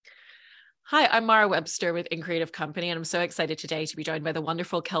Hi, I'm Mara Webster with In Creative Company, and I'm so excited today to be joined by the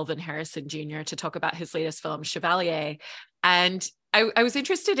wonderful Kelvin Harrison Jr. to talk about his latest film, Chevalier. And I was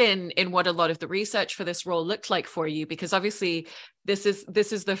interested in what a lot of the research for this role looked like for you, because obviously this is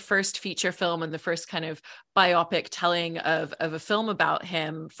the first feature film and the first kind of biopic telling of a film about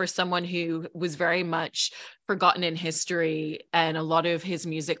him for someone who was very much forgotten in history, and a lot of his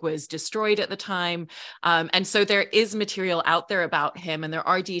music was destroyed at the time. And so there is material out there about him, and there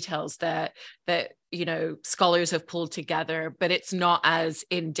are details that scholars have pulled together, but it's not as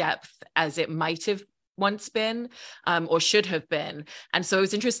in depth as it might have once been, or should have been. And so I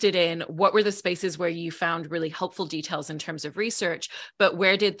was interested in what were the spaces where you found really helpful details in terms of research, but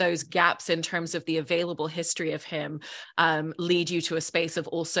where did those gaps in terms of the available history of him lead you to a space of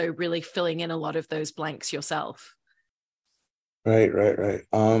also really filling in a lot of those blanks yourself? Right.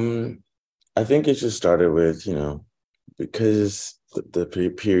 I think it just started with, because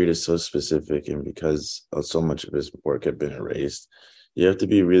the period is so specific and because so much of his work had been erased, you have to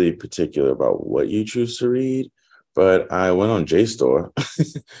be really particular about what you choose to read. But I went on JSTOR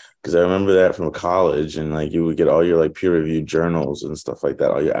because I remember that from college, and like you would get all your like peer-reviewed journals and stuff like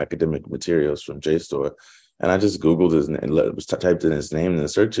that, all your academic materials from JSTOR. And I just Googled his name and typed in his name in the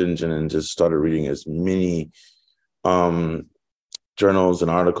search engine and just started reading as many um journals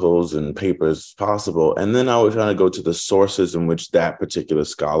and articles and papers possible. And then I was trying to go to the sources in which that particular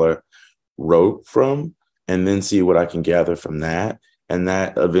scholar wrote from, and then see what I can gather from that. And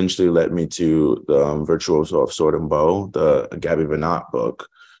that eventually led me to the Virtuoso of Sword and Bow, the Gabby Bernat book,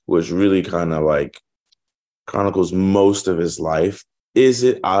 which really kind of like chronicles most of his life. Is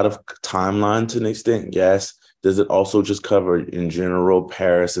it out of timeline to an extent? Yes. Does it also just cover in general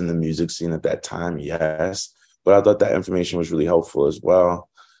Paris and the music scene at that time? Yes. But I thought that information was really helpful as well,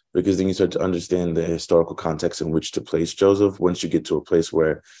 because then you start to understand the historical context in which to place Joseph once you get to a place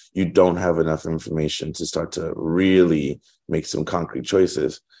where you don't have enough information to start to really make some concrete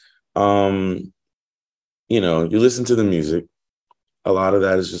choices. Um, you listen to the music. A lot of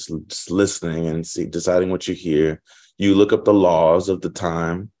that is just listening and deciding what you hear. You look up the laws of the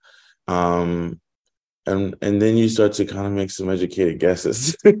time. Um, and then you start to kind of make some educated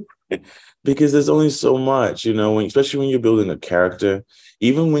guesses because there's only so much, especially when you're building a character.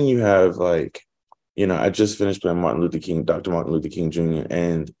 Even when you have like, I just finished playing Dr. Martin Luther King Jr.,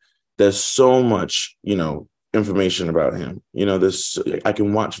 and there's so much, information about him. There's I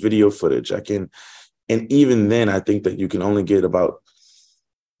can watch video footage. And even then I think that you can only get about,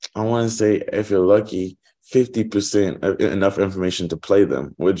 I want to say, if you're lucky, 50% enough information to play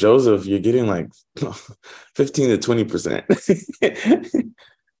them. With Joseph, you're getting like 15 to 20%.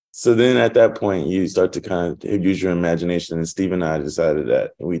 So then at that point, you start to kind of use your imagination. And Steve and I decided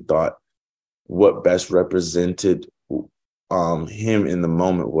that we thought what best represented him in the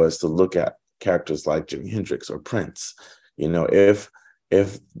moment was to look at characters like Jimi Hendrix or Prince. If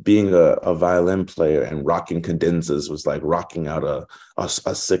being a violin player and rocking cadenzas was like rocking out a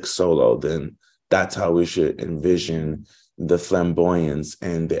sick solo, then that's how we should envision the flamboyance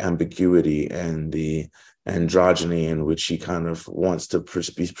and the ambiguity and the androgyny in which he kind of wants to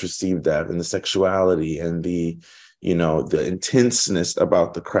be perceived as, and the sexuality and the intenseness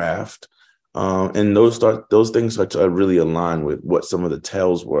about the craft. And those things start to really align with what some of the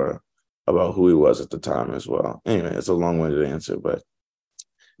tales were about who he was at the time as well. Anyway, it's a long-winded answer, but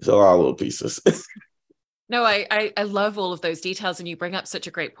it's a lot of little pieces. No, I love all of those details, and you bring up such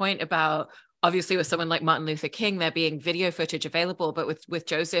a great point about, obviously with someone like Martin Luther King, there being video footage available, but with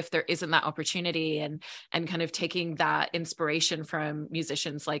Joseph, there isn't that opportunity, and kind of taking that inspiration from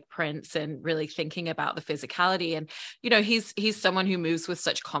musicians like Prince and really thinking about the physicality. And he's someone who moves with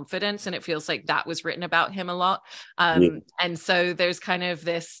such confidence, and it feels like that was written about him a lot. Yeah. And so there's kind of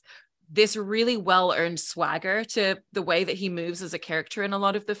this really well-earned swagger to the way that he moves as a character in a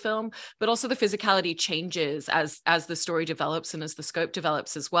lot of the film, but also the physicality changes as the story develops and as the scope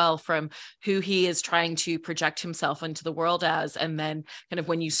develops as well, from who he is trying to project himself into the world as, and then kind of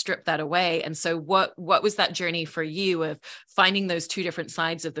when you strip that away. And so what was that journey for you of finding those two different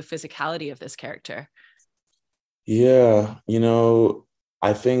sides of the physicality of this character? Yeah,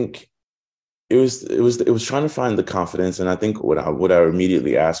 I think it was trying to find the confidence. And I think what I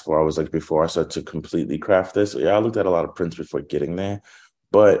immediately asked for, I was like, before I started to completely craft this, yeah, I looked at a lot of prints before getting there,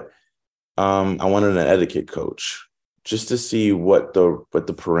 but I wanted an etiquette coach just to see what the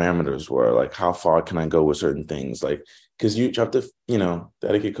parameters were, like how far can I go with certain things, like because you have to, the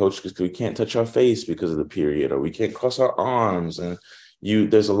etiquette coach, because we can't touch our face because of the period, or we can't cross our arms, and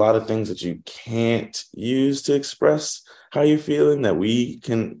there's a lot of things that you can't use to express how you're feeling, that we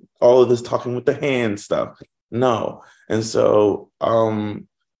can, all of this talking with the hand stuff, no. And so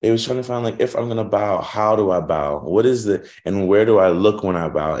It was trying to find like, if I'm gonna bow, how do I bow? What is the, and where do I look when I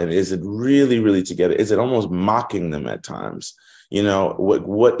bow? And is it really, really together? Is it almost mocking them at times? You know,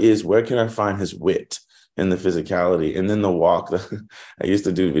 where can I find his wit and the physicality? And then the walk. I used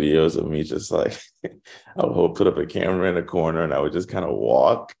to do videos of me just like I would put up a camera in a corner and I would just kind of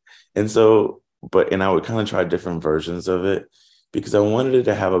walk. And so, and I would kind of try different versions of it because I wanted it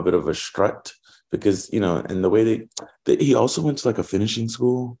to have a bit of a strut because, you know, and the way that he also went to like a finishing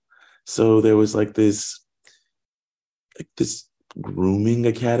school. So there was like this grooming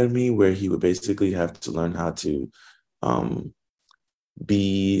academy where he would basically have to learn how to um,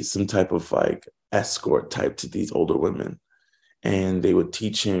 be some type of like escort type to these older women. And they would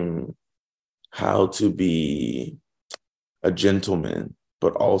teach him how to be a gentleman,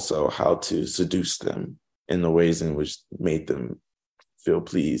 but also how to seduce them in the ways in which made them feel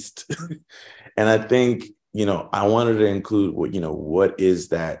pleased. And I think, you know, I wanted to include what, you know, what is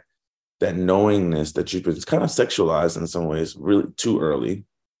that knowingness that you've been kind of sexualized in some ways, really too early.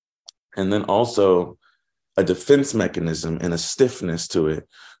 And then also a defense mechanism and a stiffness to it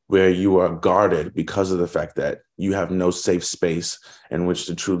where you are guarded because of the fact that you have no safe space in which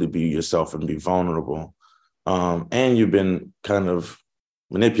to truly be yourself and be vulnerable. And you've been kind of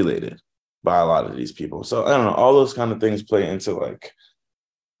manipulated by a lot of these people. So I don't know, all those kind of things play into like,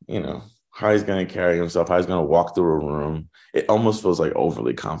 you know, how he's going to carry himself, how he's going to walk through a room. It almost feels like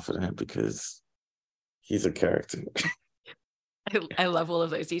overly confident because he's a character. I love all of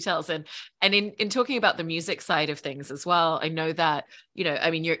those details. And in talking about the music side of things as well, I know that, you know,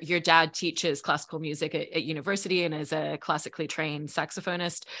 I mean, your dad teaches classical music at university and is a classically trained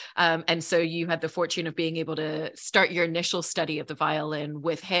saxophonist. And so you had the fortune of being able to start your initial study of the violin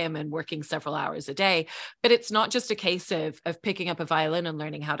with him and working several hours a day. But it's not just a case of picking up a violin and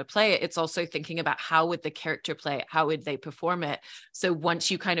learning how to play it. It's also thinking about how would the character play it? How would they perform it? So once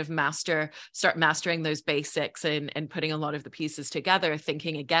you kind of start mastering those basics and putting a lot of the pieces together,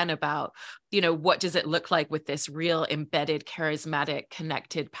 thinking again about, you know, what does it look like with this real embedded, charismatic,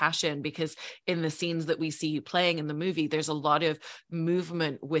 connected passion? Because in the scenes that we see you playing in the movie, there's a lot of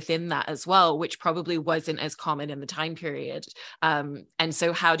movement within that as well, which probably wasn't as common in the time period. And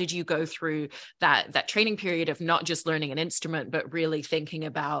so how did you go through that training period of not just learning an instrument, but really thinking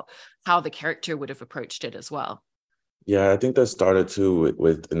about how the character would have approached it as well? Yeah, I think that started too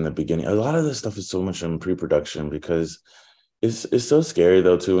with in the beginning. A lot of this stuff is so much in pre-production because it's so scary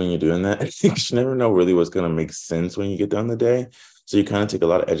though too when you're doing that. You never know really what's gonna make sense when you get done the day. So you kind of take a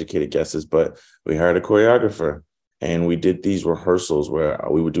lot of educated guesses. But we hired a choreographer and we did these rehearsals where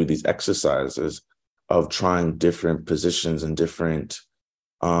we would do these exercises of trying different positions and different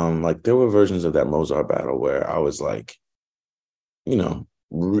like there were versions of that Mozart battle where I was like, you know,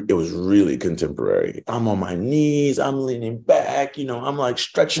 it was really contemporary. I'm on my knees, I'm leaning back, you know, I'm like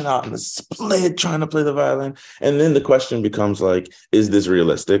stretching out in the split trying to play the violin. And then the question becomes like, is this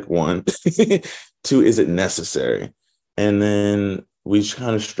realistic? One. Two, is it necessary? And then we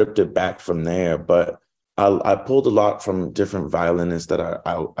kind of stripped it back from there. But I pulled a lot from different violinists that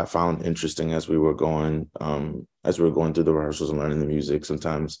I found interesting as we were going through the rehearsals and learning the music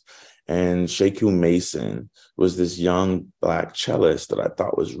sometimes. And Sheku Mason was this young Black cellist that I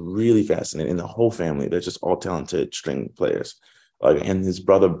thought was really fascinating. And the whole family, they're just all talented string players. And his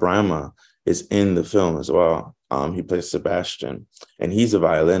brother Brahma is in the film as well. He plays Sebastian, and he's a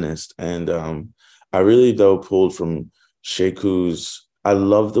violinist. And I really though pulled from Sheku's. I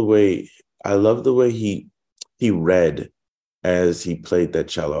love the way he read as he played that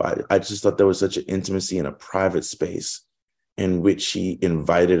cello. I just thought there was such an intimacy in a private space in which he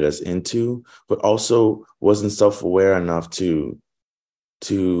invited us into, but also wasn't self-aware enough to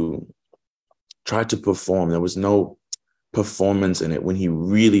try to perform. There was no performance in it when he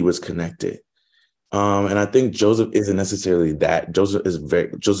really was connected. And I think Joseph isn't necessarily that. Joseph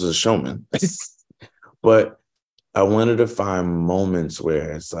is a showman. But I wanted to find moments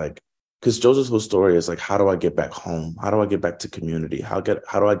where it's like, because Joseph's whole story is like, how do I get back home? How do I get back to community? How do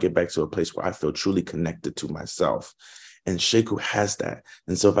I get back to a place where I feel truly connected to myself? And Sheku has that.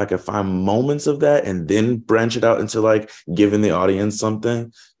 And so if I could find moments of that and then branch it out into like giving the audience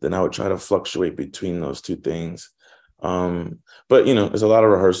something, then I would try to fluctuate between those two things. But, you know, there's a lot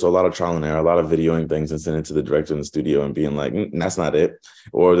of rehearsal, a lot of trial and error, a lot of videoing things and sending it to the director in the studio and being like, that's not it.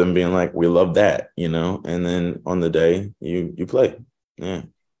 Or them being like, we love that, you know, and then on the day you play. Yeah.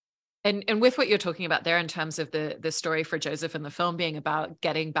 And with what you're talking about there in terms of the story for Joseph in the film being about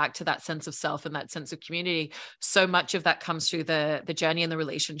getting back to that sense of self and that sense of community, so much of that comes through the journey and the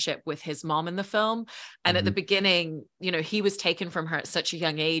relationship with his mom in the film. And at the beginning, you know, he was taken from her at such a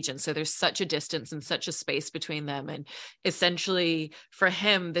young age. And so there's such a distance and such a space between them. And essentially for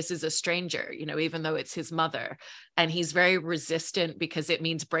him, this is a stranger, you know, even though it's his mother. And he's very resistant because it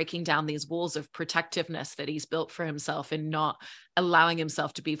means breaking down these walls of protectiveness that he's built for himself and not allowing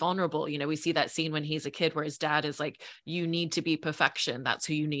himself to be vulnerable. You know, we see that scene when he's a kid where his dad is like, you need to be perfection. That's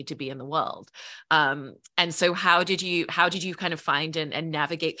who you need to be in the world. And so how did you kind of find and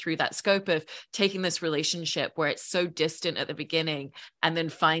navigate through that scope of taking this relationship where it's so distant at the beginning and then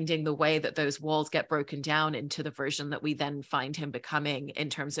finding the way that those walls get broken down into the version that we then find him becoming in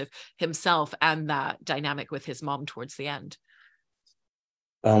terms of himself and that dynamic with his mom towards the end?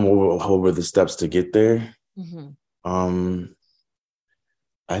 What were the steps to get there?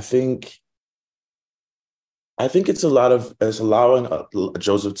 I think it's allowing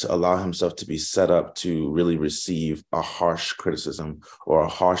Joseph to allow himself to be set up to really receive a harsh criticism or a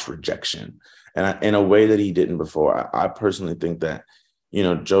harsh rejection, and in a way that he didn't before. I personally think that, you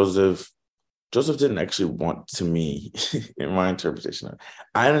know, Joseph didn't actually want to me, in my interpretation of it,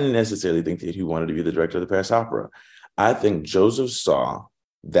 I didn't necessarily think that he wanted to be the director of the Paris Opera. I think Joseph saw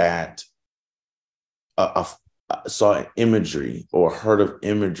that saw imagery or heard of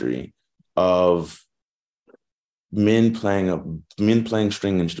imagery of men playing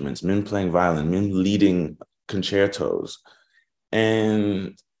string instruments, men playing violin, men leading concertos.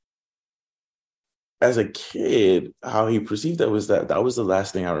 And as a kid, how he perceived that was that was the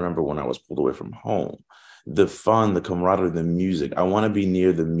last thing I remember when I was pulled away from home. The fun, the camaraderie, the music. I want to be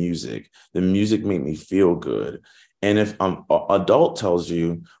near the music. The music made me feel good. And if an adult tells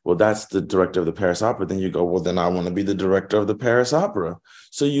you, well, that's the director of the Paris Opera, then you go, well, then I want to be the director of the Paris Opera.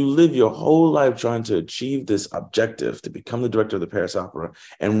 So you live your whole life trying to achieve this objective to become the director of the Paris Opera.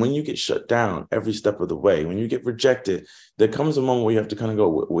 And when you get shut down every step of the way, when you get rejected, there comes a moment where you have to kind of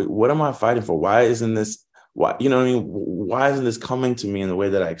go, what am I fighting for? Why isn't this? Why, you know what I mean? Why isn't this coming to me in the way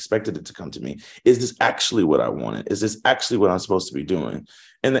that I expected it to come to me? Is this actually what I wanted? Is this actually what I'm supposed to be doing?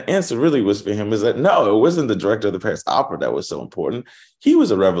 And the answer really was for him is that, no, it wasn't the director of the Paris Opera that was so important. He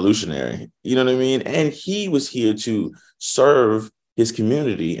was a revolutionary, you know what I mean? And he was here to serve his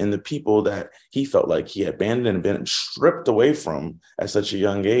community and the people that he felt like he had abandoned and been stripped away from at such a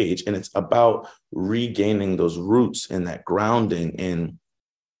young age. And it's about regaining those roots and that grounding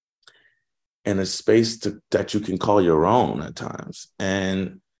in a space that you can call your own at times.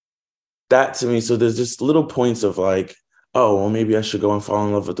 And that to me, so there's just little points of like, oh, well, maybe I should go and fall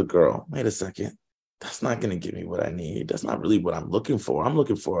in love with a girl. Wait a second. That's not going to give me what I need. That's not really what I'm looking for. I'm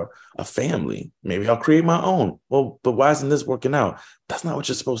looking for a family. Maybe I'll create my own. Well, but why isn't this working out? That's not what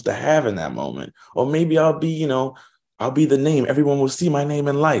you're supposed to have in that moment. Or maybe I'll be the name. Everyone will see my name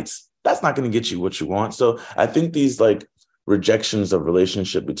in lights. That's not going to get you what you want. So I think these like rejections of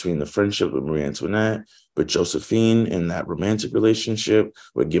relationship between the friendship with Marie Antoinette, with Josephine, and that romantic relationship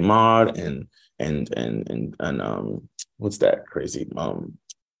with Guimard and what's that crazy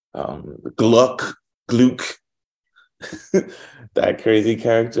Gluck, that crazy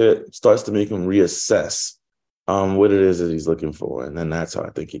character starts to make him reassess what it is that he's looking for, and then that's how I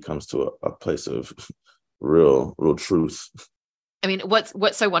think he comes to a place of real truth. I mean,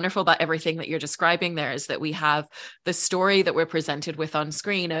 what's so wonderful about everything that you're describing there is that we have the story that we're presented with on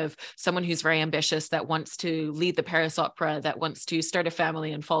screen of someone who's very ambitious, that wants to lead the Paris Opera, that wants to start a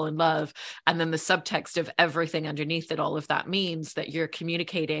family and fall in love. And then the subtext of everything underneath that all of that means that you're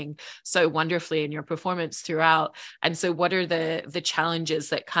communicating so wonderfully in your performance throughout. And so what are the challenges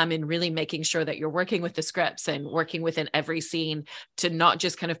that come in really making sure that you're working with the scripts and working within every scene to not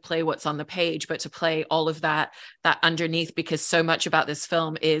just kind of play what's on the page, but to play all of that underneath, because so much about this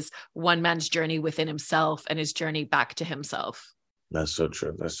film is one man's journey within himself and his journey back to himself. That's so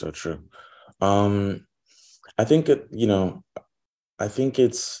true. I think it's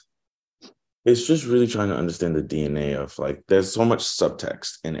just really trying to understand the DNA of like, there's so much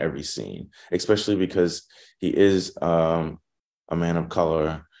subtext in every scene, especially because he is a man of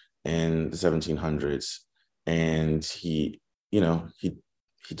color in the 1700s, and he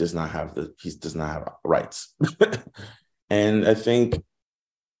does not have rights. And I think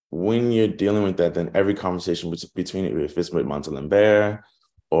when you're dealing with that, then every conversation between it, if it's with Montalembert,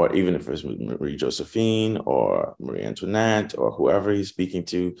 or even if it's with Marie Josephine or Marie Antoinette or whoever he's speaking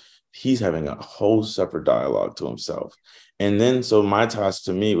to, he's having a whole separate dialogue to himself. And then, so my task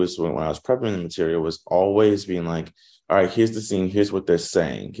to me was when I was prepping the material was always being like, all right, here's the scene. Here's what they're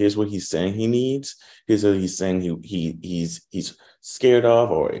saying. Here's what he's saying he needs. Here's what he's saying he's scared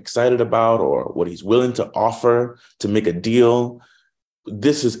of or excited about or what he's willing to offer to make a deal.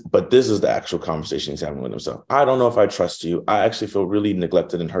 This is the actual conversation he's having with himself. I don't know if I trust you. I actually feel really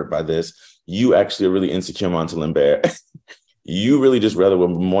neglected and hurt by this. You actually are really insecure, Montalembert. You really just rather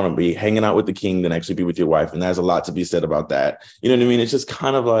want to be hanging out with the king than actually be with your wife. And there's a lot to be said about that. You know what I mean? It's just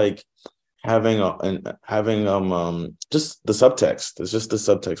kind of like having just the subtext. It's just the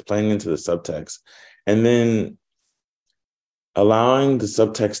subtext, playing into the subtext. And then allowing the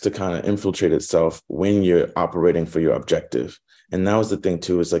subtext to kind of infiltrate itself when you're operating for your objective. And that was the thing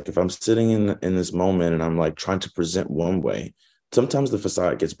too, is like, if I'm sitting in this moment and I'm like trying to present one way, sometimes the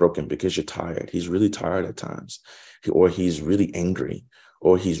facade gets broken because you're tired. He's really tired at times, or he's really angry,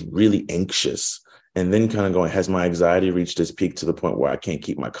 or he's really anxious. And then kind of going, has my anxiety reached its peak to the point where I can't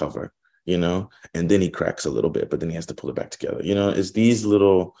keep my cover, you know? And then he cracks a little bit, but then he has to pull it back together. You know, it's these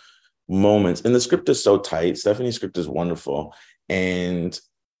little moments. And the script is so tight. Stephanie's script is wonderful. And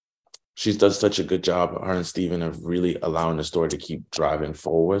she does such a good job, her and Steven, of really allowing the story to keep driving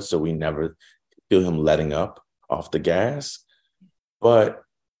forward. So we never feel him letting up off the gas. But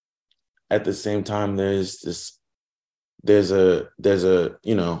at the same time, there's a,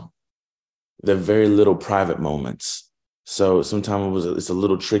 you know, there are very little private moments. So sometimes it's a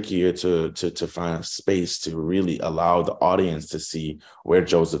little trickier to find a space to really allow the audience to see where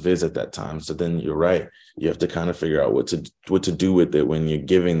Joseph is at that time. So then you're right. You have to kind of figure out what to do with it when you're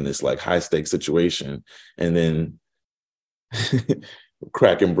giving this like high stakes situation, and then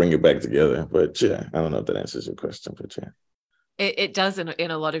crack and bring it back together. But yeah, I don't know if that answers your question, but yeah. It does in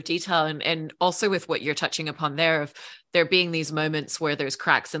a lot of detail, and also with what you're touching upon there, of there being these moments where there's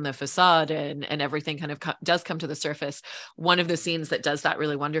cracks in the facade and everything kind of does come to the surface. One of the scenes that does that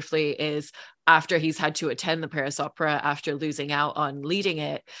really wonderfully is after he's had to attend the Paris Opera after losing out on leading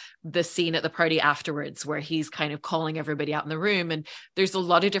it, the scene at the party afterwards where he's kind of calling everybody out in the room. And there's a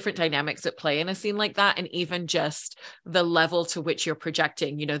lot of different dynamics at play in a scene like that. And even just the level to which you're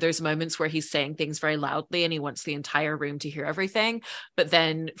projecting, you know, there's moments where he's saying things very loudly and he wants the entire room to hear everything. But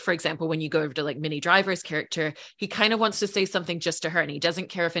then, for example, when you go over to like Minnie Driver's character, he kind of wants to say something just to her and he doesn't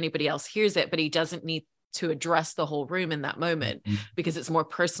care if anybody else hears it, but he doesn't need to address the whole room in that moment because it's more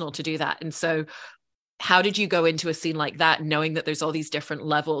personal to do that. And so how did you go into a scene like that, knowing that there's all these different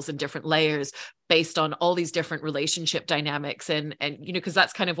levels and different layers based on all these different relationship dynamics? And you know, because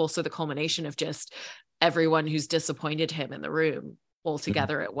that's kind of also the culmination of just everyone who's disappointed him in the room all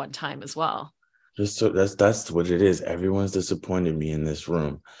together at one time as well. Just so that's what it is. Everyone's disappointed me in this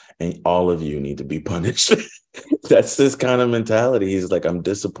room, and all of you need to be punished. That's this kind of mentality. He's like, I'm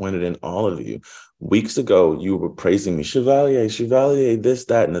disappointed in all of you. Weeks ago, you were praising me, Chevalier, this,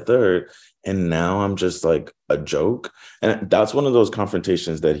 that, and the third. And now I'm just like a joke. And that's one of those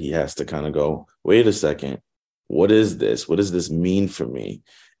confrontations that he has to kind of go, wait a second, what is this? What does this mean for me?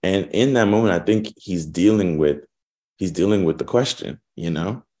 And in that moment, I think he's dealing with the question, you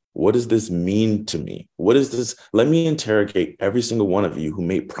know? What does this mean to me? What is this? Let me interrogate every single one of you who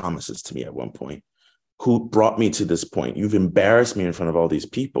made promises to me at one point, who brought me to this point. You've embarrassed me in front of all these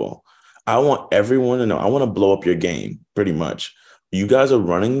people. I want everyone to know. I want to blow up your game, pretty much. You guys are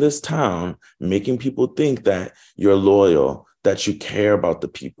running this town, making people think that you're loyal, that you care about the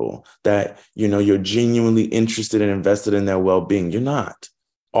people, that, you know, you're genuinely interested and invested in their well-being. You're not.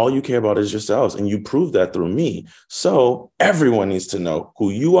 All you care about is yourselves, and you prove that through me. So everyone needs to know who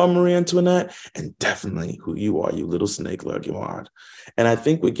you are, Marie Antoinette, and definitely who you are, you little snake, Guimard. And I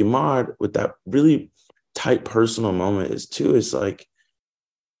think with Guimard, with that really tight personal moment is like,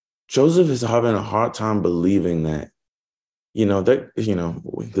 Joseph is having a hard time believing that, you know,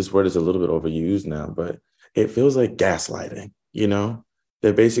 this word is a little bit overused now, but it feels like gaslighting, you know?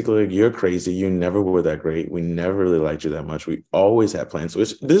 They're basically like, you're crazy. You never were that great. We never really liked you that much. We always had plans.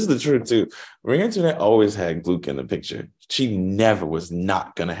 Which, this is the truth too. Marie Antoinette always had Gluck in the picture. She never was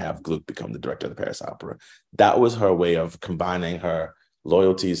not going to have Gluck become the director of the Paris Opera. That was her way of combining her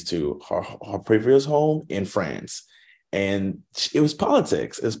loyalties to her previous home in France. And it was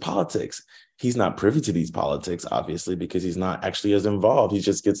politics. It was politics. He's not privy to these politics, obviously, because he's not actually as involved. He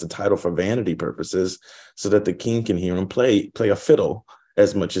just gets the title for vanity purposes so that the king can hear him play a fiddle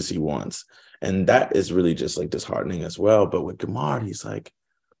as much as he wants. And that is really just like disheartening as well. But with Guimard, he's like,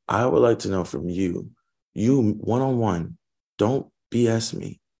 I would like to know from you one-on-one, don't BS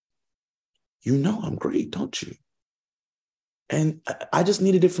me. You know I'm great, don't you? And I just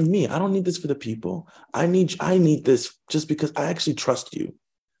needed it for me. I don't need this for the people. I need this just because I actually trust you.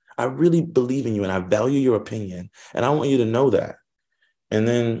 I really believe in you and I value your opinion. And I want you to know that. And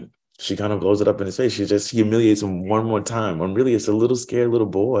then she kind of blows it up in his face. She just humiliates him one more time. When really it's a little scared little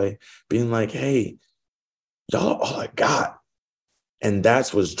boy being like, hey, y'all are all I got. And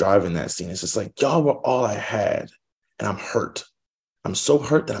that's what's driving that scene. It's just like, y'all were all I had, and I'm hurt. I'm so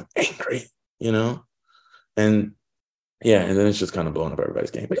hurt that I'm angry, you know? And yeah, and then it's just kind of blowing up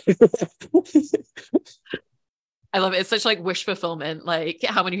everybody's game. I love it. It's such like wish fulfillment. Like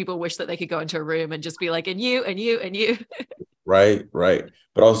how many people wish that they could go into a room and just be like, and you, and you, and you. Right.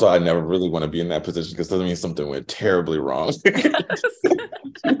 But also, I never really want to be in that position because it doesn't mean something went terribly wrong.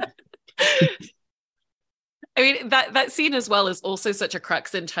 I mean, that scene as well is also such a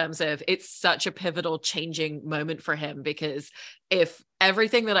crux in terms of it's such a pivotal changing moment for him, because if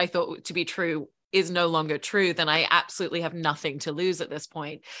everything that I thought to be true is no longer true, then I absolutely have nothing to lose at this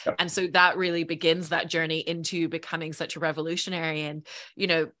point. Yep. And so that really begins that journey into becoming such a revolutionary. And, you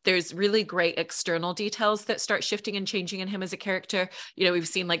know, there's really great external details that start shifting and changing in him as a character. You know, we've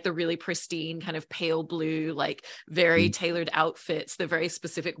seen like the really pristine kind of pale blue, like very tailored outfits, the very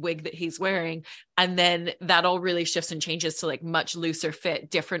specific wig that he's wearing. And then that all really shifts and changes to like much looser fit,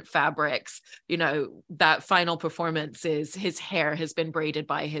 different fabrics. You know, that final performance is his hair has been braided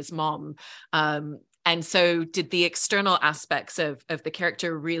by his mom. And so did the external aspects of the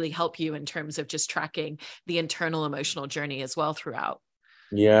character really help you in terms of just tracking the internal emotional journey as well throughout?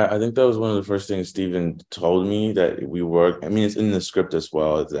 Yeah, I think that was one of the first things Steven told me that we work. I mean, it's in the script as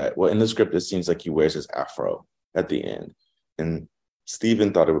well. Is that, well, in the script, it seems like he wears his afro at the end. And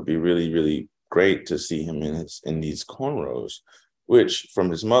Steven thought it would be really, really great to see him in these cornrows, which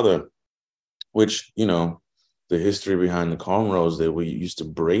from his mother, which, you know, the history behind the cornrows, that we used to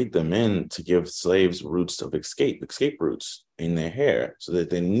braid them in to give slaves routes of escape routes in their hair so that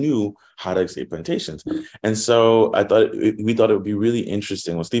they knew how to escape plantations. And so we thought it would be really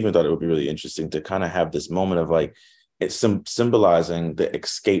interesting. Well, Stephen thought it would be really interesting to kind of have this moment of like, it's symbolizing the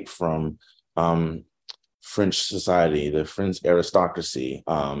escape from French society, the French aristocracy,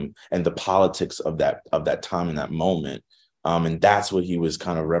 and the politics of that time in that moment. And that's what he was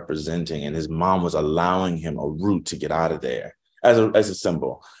kind of representing. And his mom was allowing him a route to get out of there as a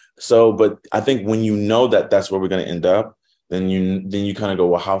symbol. So, but I think when you know that that's where we're going to end up, then you kind of go,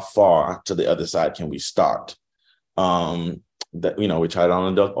 well, how far to the other side can we start? That, you know, we tried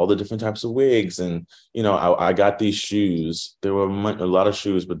on all the different types of wigs, and, you know, I got these shoes. There were a lot of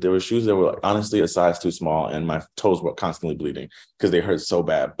shoes, but there were shoes that were like, honestly a size too small, and my toes were constantly bleeding because they hurt so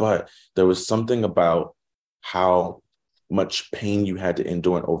bad. But there was something about how much pain you had to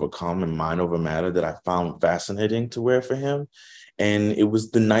endure and overcome and mind over matter that I found fascinating to wear for him. And it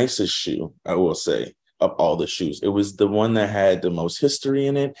was the nicest shoe, I will say, of all the shoes. It was the one that had the most history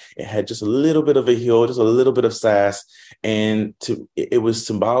in it. It had just a little bit of a heel, just a little bit of sass. And it was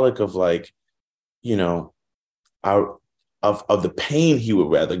symbolic of, like, you know, of the pain he would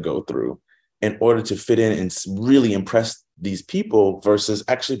rather go through in order to fit in and really impress these people versus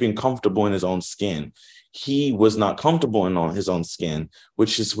actually being comfortable in his own skin. He was not comfortable in his own skin,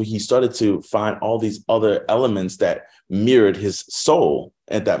 which is when he started to find all these other elements that mirrored his soul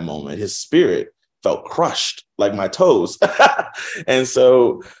at that moment. His spirit felt crushed like my toes. And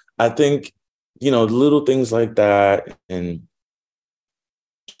so I think, you know, little things like that, and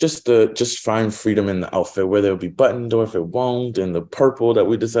just find freedom in the outfit, whether it'll be buttoned or if it won't, and the purple that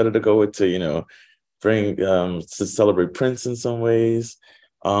we decided to go with to, you know, bring to celebrate Prince in some ways.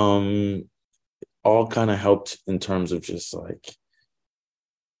 All kind of helped in terms of just like,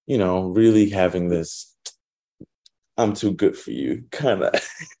 you know, really having this I'm too good for you kind of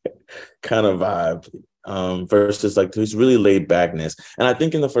vibe, versus like this really laid backness. And I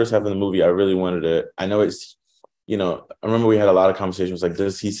think in the first half of the movie, I really wanted to, I know it's, you know, I remember we had a lot of conversations like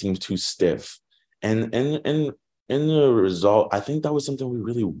this, he seems too stiff. And in the result, I think that was something we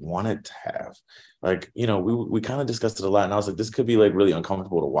really wanted to have. Like, you know, we kind of discussed it a lot, and I was like, this could be like really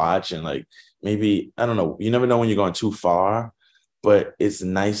uncomfortable to watch, and like maybe, I don't know, you never know when you're going too far, but it's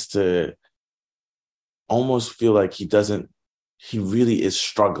nice to almost feel like he really is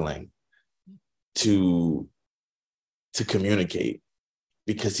struggling to communicate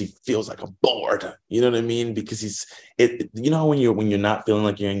because he feels like a bored, you know what I mean? Because you know, when you're not feeling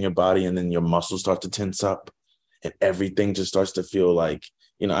like you're in your body, and then your muscles start to tense up and everything just starts to feel like,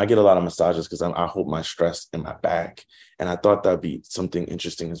 you know, I get a lot of massages because I hold my stress in my back. And I thought that'd be something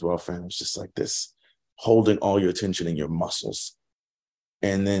interesting as well for him. It's just like this, holding all your attention in your muscles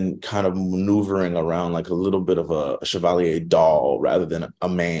and then kind of maneuvering around like a little bit of a Chevalier doll rather than a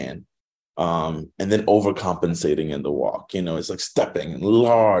man. And then overcompensating in the walk, you know, it's like stepping in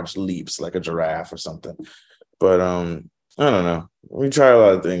large leaps like a giraffe or something. But I don't know. We try a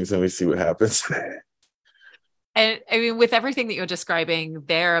lot of things and we see what happens. And I mean, with everything that you're describing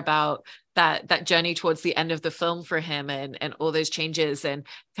there about that journey towards the end of the film for him and all those changes, and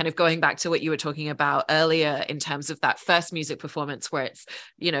kind of going back to what you were talking about earlier in terms of that first music performance where it's,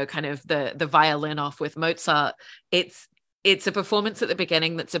 you know, kind of the violin off with Mozart, it's a performance at the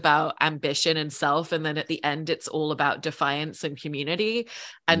beginning that's about ambition and self, and then at the end it's all about defiance and community.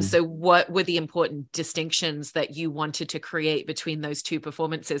 And so what were the important distinctions that you wanted to create between those two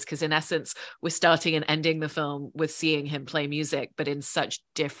performances? Because in essence, we're starting and ending the film with seeing him play music, but in such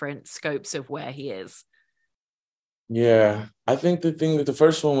different scopes of where he is. Yeah, I think the thing that the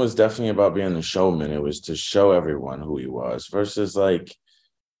first one was definitely about being the showman. It was to show everyone who he was, versus like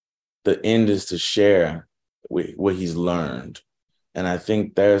the end is to share what he's learned. And I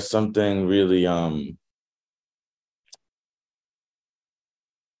think there's something really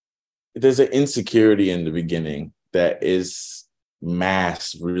there's an insecurity in the beginning that is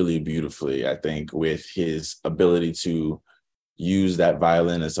masked really beautifully, I think, with his ability to use that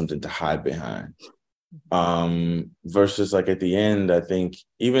violin as something to hide behind. Versus like at the end, I think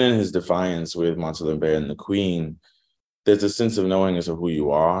even in his defiance with Montalembert and the Queen, there's a sense of knowing as to who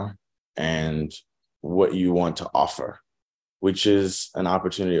you are and what you want to offer, which is an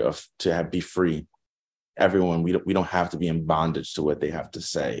opportunity be free. Everyone, we don't have to be in bondage to what they have to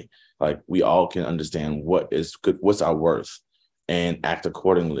say. Like, we all can understand what is good, what's our worth, and act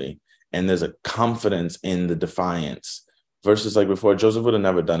accordingly. And there's a confidence in the defiance, versus like before, Joseph would have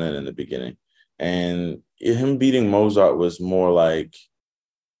never done it in the beginning. And him beating Mozart was more like,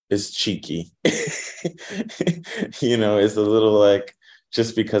 it's cheeky. You know, it's a little like,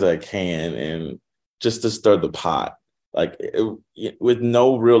 just because I can, and just to stir the pot, like with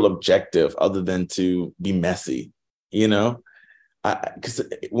no real objective other than to be messy, you know? Because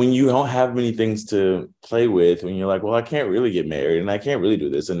when you don't have many things to play with, when you're like, well, I can't really get married and I can't really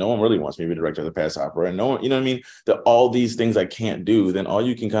do this, and no one really wants me to be director of the Paris Opera, and no one, you know what I mean? All these things I can't do, then all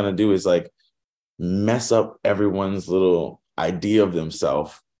you can kind of do is like mess up everyone's little idea of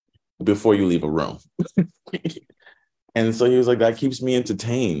themselves before you leave a room. And so he was like, that keeps me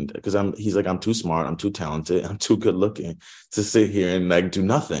entertained, because he's like, I'm too smart, I'm too talented, I'm too good looking to sit here and like do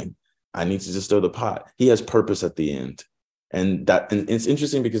nothing. I need to just stir the pot. He has purpose at the end. And it's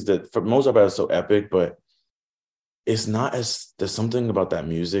interesting because for Mozart is so epic, but it's not there's something about that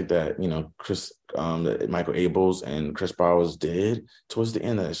music that, you know, that Michael Abels and Chris Bowers did towards the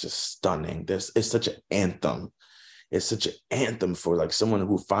end that is just stunning. It's such an anthem. It's such an anthem for like someone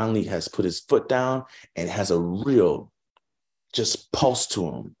who finally has put his foot down and has a real just pulse to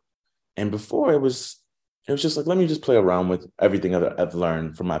him. And before it was just like, let me just play around with everything I've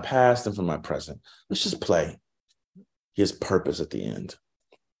learned from my past and from my present. Let's just play. He has purpose at the end.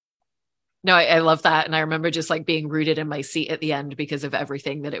 No, I love that. And I remember just like being rooted in my seat at the end because of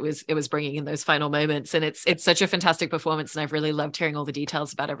everything that it was bringing in those final moments. And it's such a fantastic performance. And I've really loved hearing all the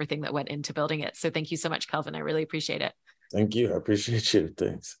details about everything that went into building it. So thank you so much, Kelvin. I really appreciate it. Thank you. I appreciate you.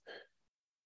 Thanks.